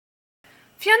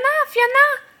Fiona,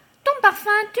 ton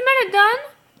parfum, tu me le donnes?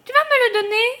 Tu vas me le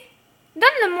donner?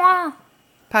 Donne-le-moi.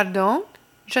 Pardon,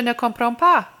 je ne comprends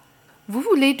pas. Vous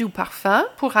voulez du parfum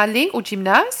pour aller au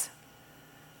gymnase?